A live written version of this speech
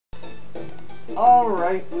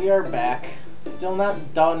Alright, we are back. Still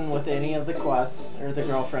not done with any of the quests, or the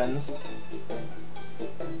girlfriends.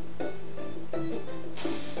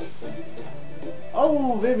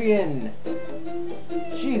 Oh, Vivian!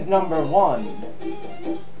 She's number one.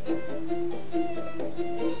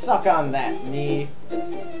 Suck on that, me.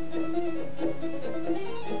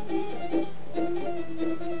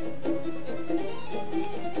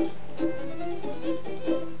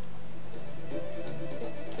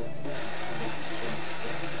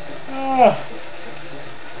 Ugh.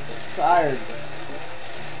 Tired.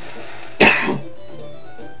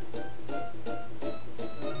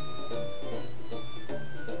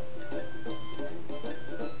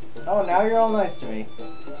 Oh, now you're all nice to me.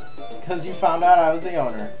 Because you found out I was the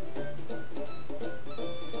owner.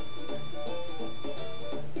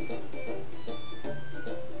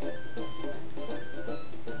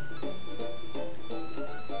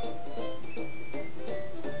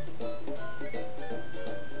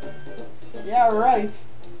 Yeah, right.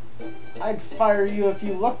 I'd fire you if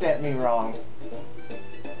you looked at me wrong.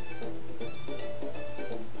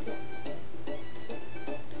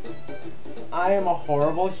 I am a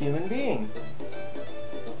horrible human being.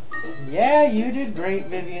 Yeah, you did great,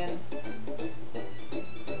 Vivian.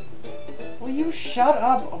 Will you shut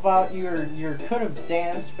up about your could have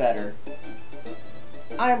danced better?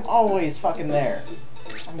 I'm always fucking there.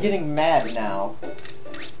 I'm getting mad now.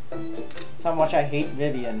 That's how much I hate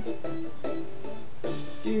Vivian.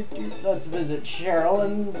 Let's visit Cheryl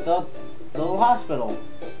in the little hospital.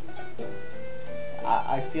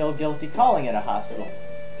 I feel guilty calling it a hospital.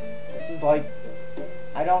 This is like,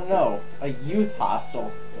 I don't know, a youth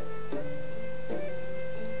hostel.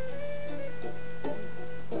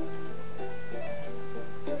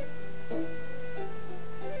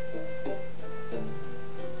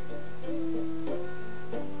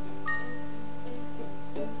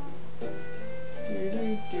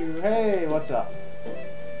 Hey, what's up?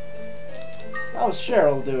 How's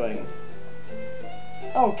Cheryl doing?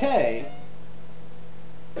 Okay.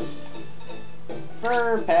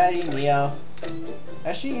 Fur, Patty, Mia.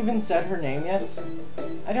 Has she even said her name yet?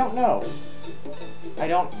 I don't know. I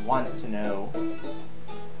don't want to know.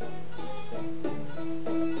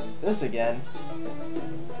 This again.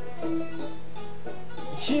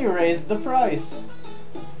 She raised the price.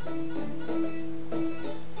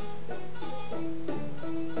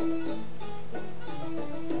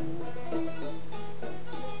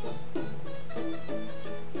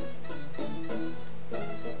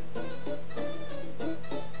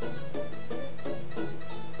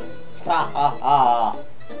 Ha ha ha.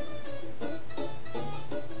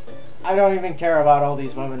 I don't even care about all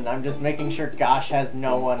these women. I'm just making sure Gosh has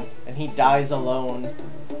no one and he dies alone.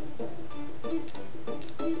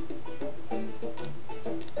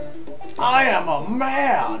 I am a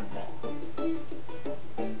man!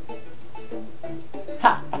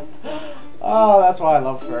 Ha! Oh, that's why I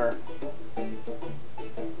love Fur.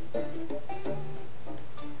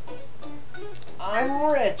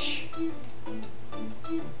 I'm rich!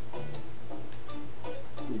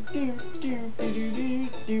 Do do do do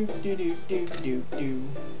do do do do do do.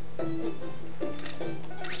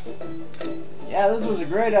 Yeah, this was a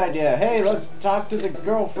great idea. Hey, let's talk to the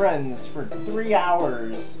girlfriends for 3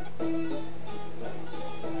 hours.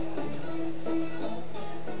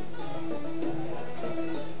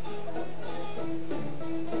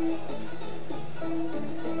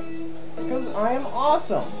 It's because I am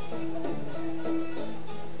awesome.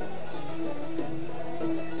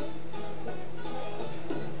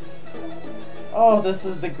 Oh, this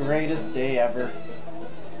is the greatest day ever.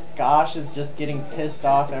 Gosh is just getting pissed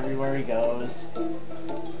off everywhere he goes.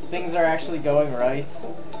 Things are actually going right.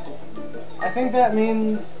 I think that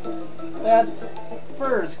means that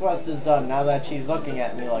Fur's quest is done now that she's looking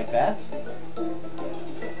at me like that.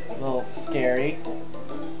 A little scary.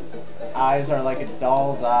 Eyes are like a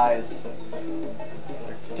doll's eyes.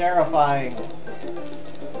 They're terrifying.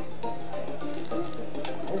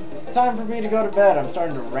 It's time for me to go to bed. I'm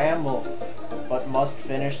starting to ramble, but must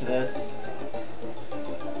finish this.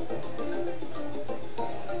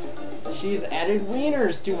 She's added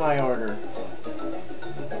wieners to my order.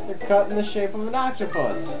 They're cut in the shape of an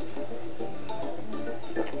octopus.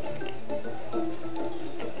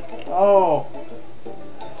 Oh,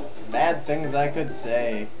 bad things I could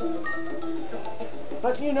say.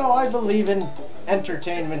 But you know, I believe in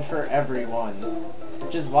entertainment for everyone,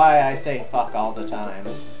 which is why I say fuck all the time.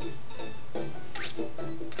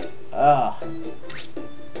 Ugh.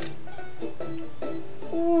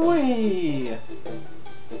 Wee.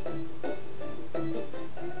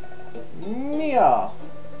 Mia.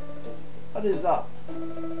 What is up?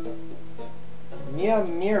 Mia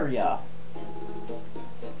Miria.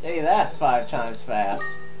 Say that 5 times fast.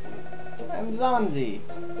 I'm Zanzi.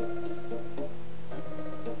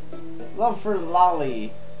 Love for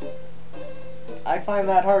lolly. I find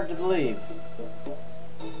that hard to believe.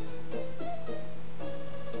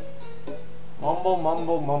 Mumble,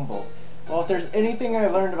 mumble, mumble. Well, if there's anything I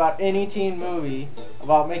learned about any teen movie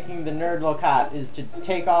about making the nerd look hot is to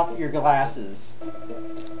take off your glasses.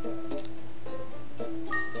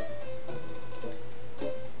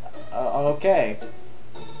 Okay.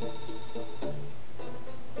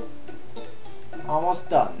 Almost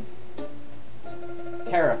done.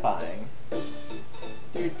 Terrifying.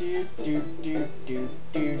 Do do do do do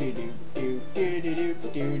do do do do do do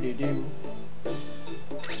do do do.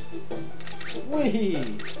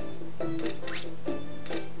 Whee!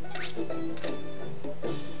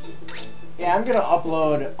 Yeah, I'm gonna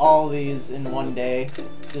upload all these in one day,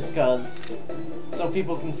 just cause, so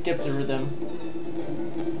people can skip through them.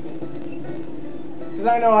 Cause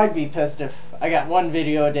I know I'd be pissed if I got one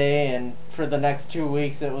video a day and for the next 2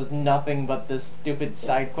 weeks it was nothing but this stupid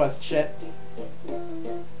side quest shit.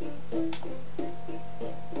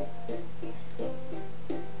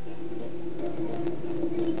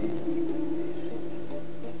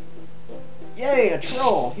 Yay, a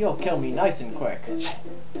troll! He'll kill me nice and quick.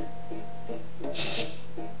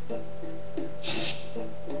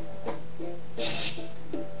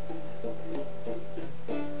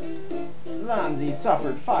 Zanzi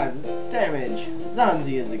suffered 5 damage.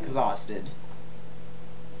 Zanzi is exhausted.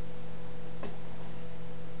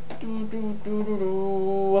 Do do do do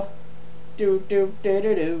do. Do do do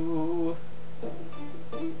do do.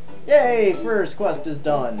 Yay! First quest is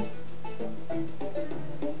done.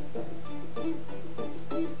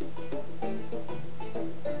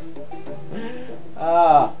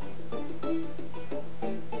 Ah.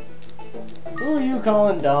 Who are you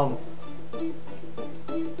calling dumb?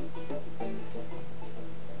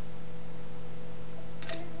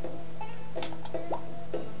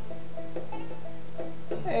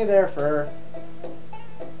 Hey there, Fur.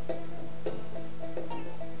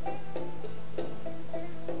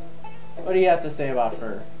 What do you have to say about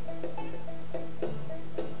Fur?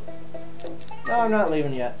 No, I'm not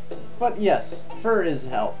leaving yet. But yes, Fur is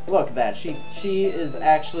help. Look at that. She is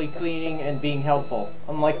actually cleaning and being helpful.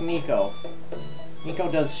 Unlike Miko. Miko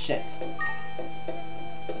does shit.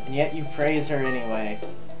 And yet you praise her anyway.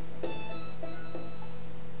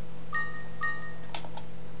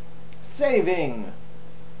 Saving!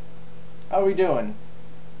 How are we doing?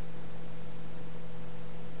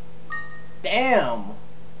 Damn!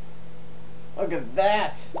 Look at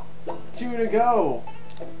that! 2 to go!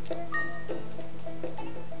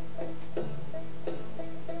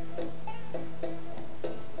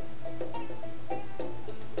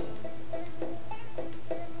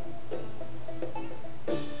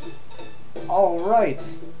 Alright.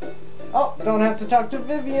 Oh, don't have to talk to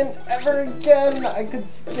Vivian ever again! I could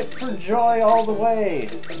skip for joy all the way!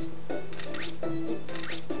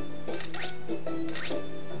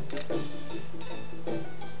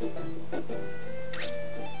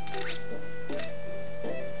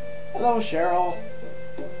 Hello, Cheryl.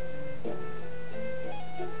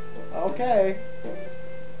 Okay.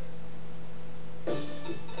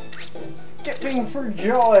 Skipping for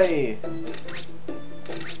joy!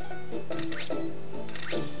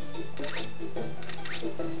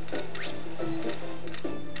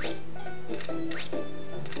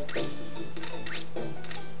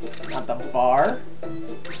 Not the bar.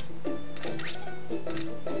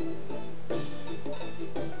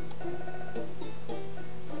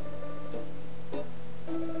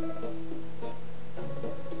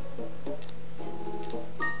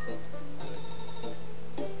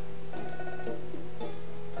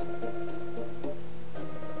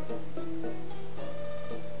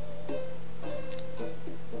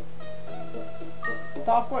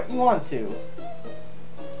 Talk what you want to.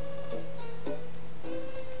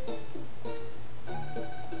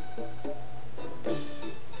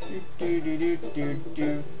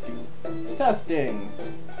 Do. Testing.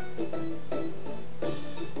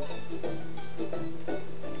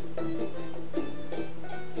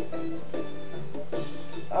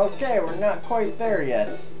 Okay, we're not quite there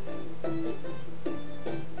yet.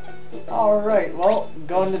 Alright, well,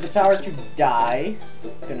 going to the tower to die.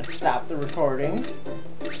 Gonna stop the recording.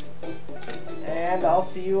 And I'll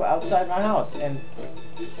see you outside my house. And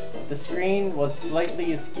the screen was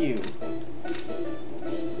slightly askew.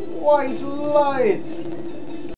 White lights!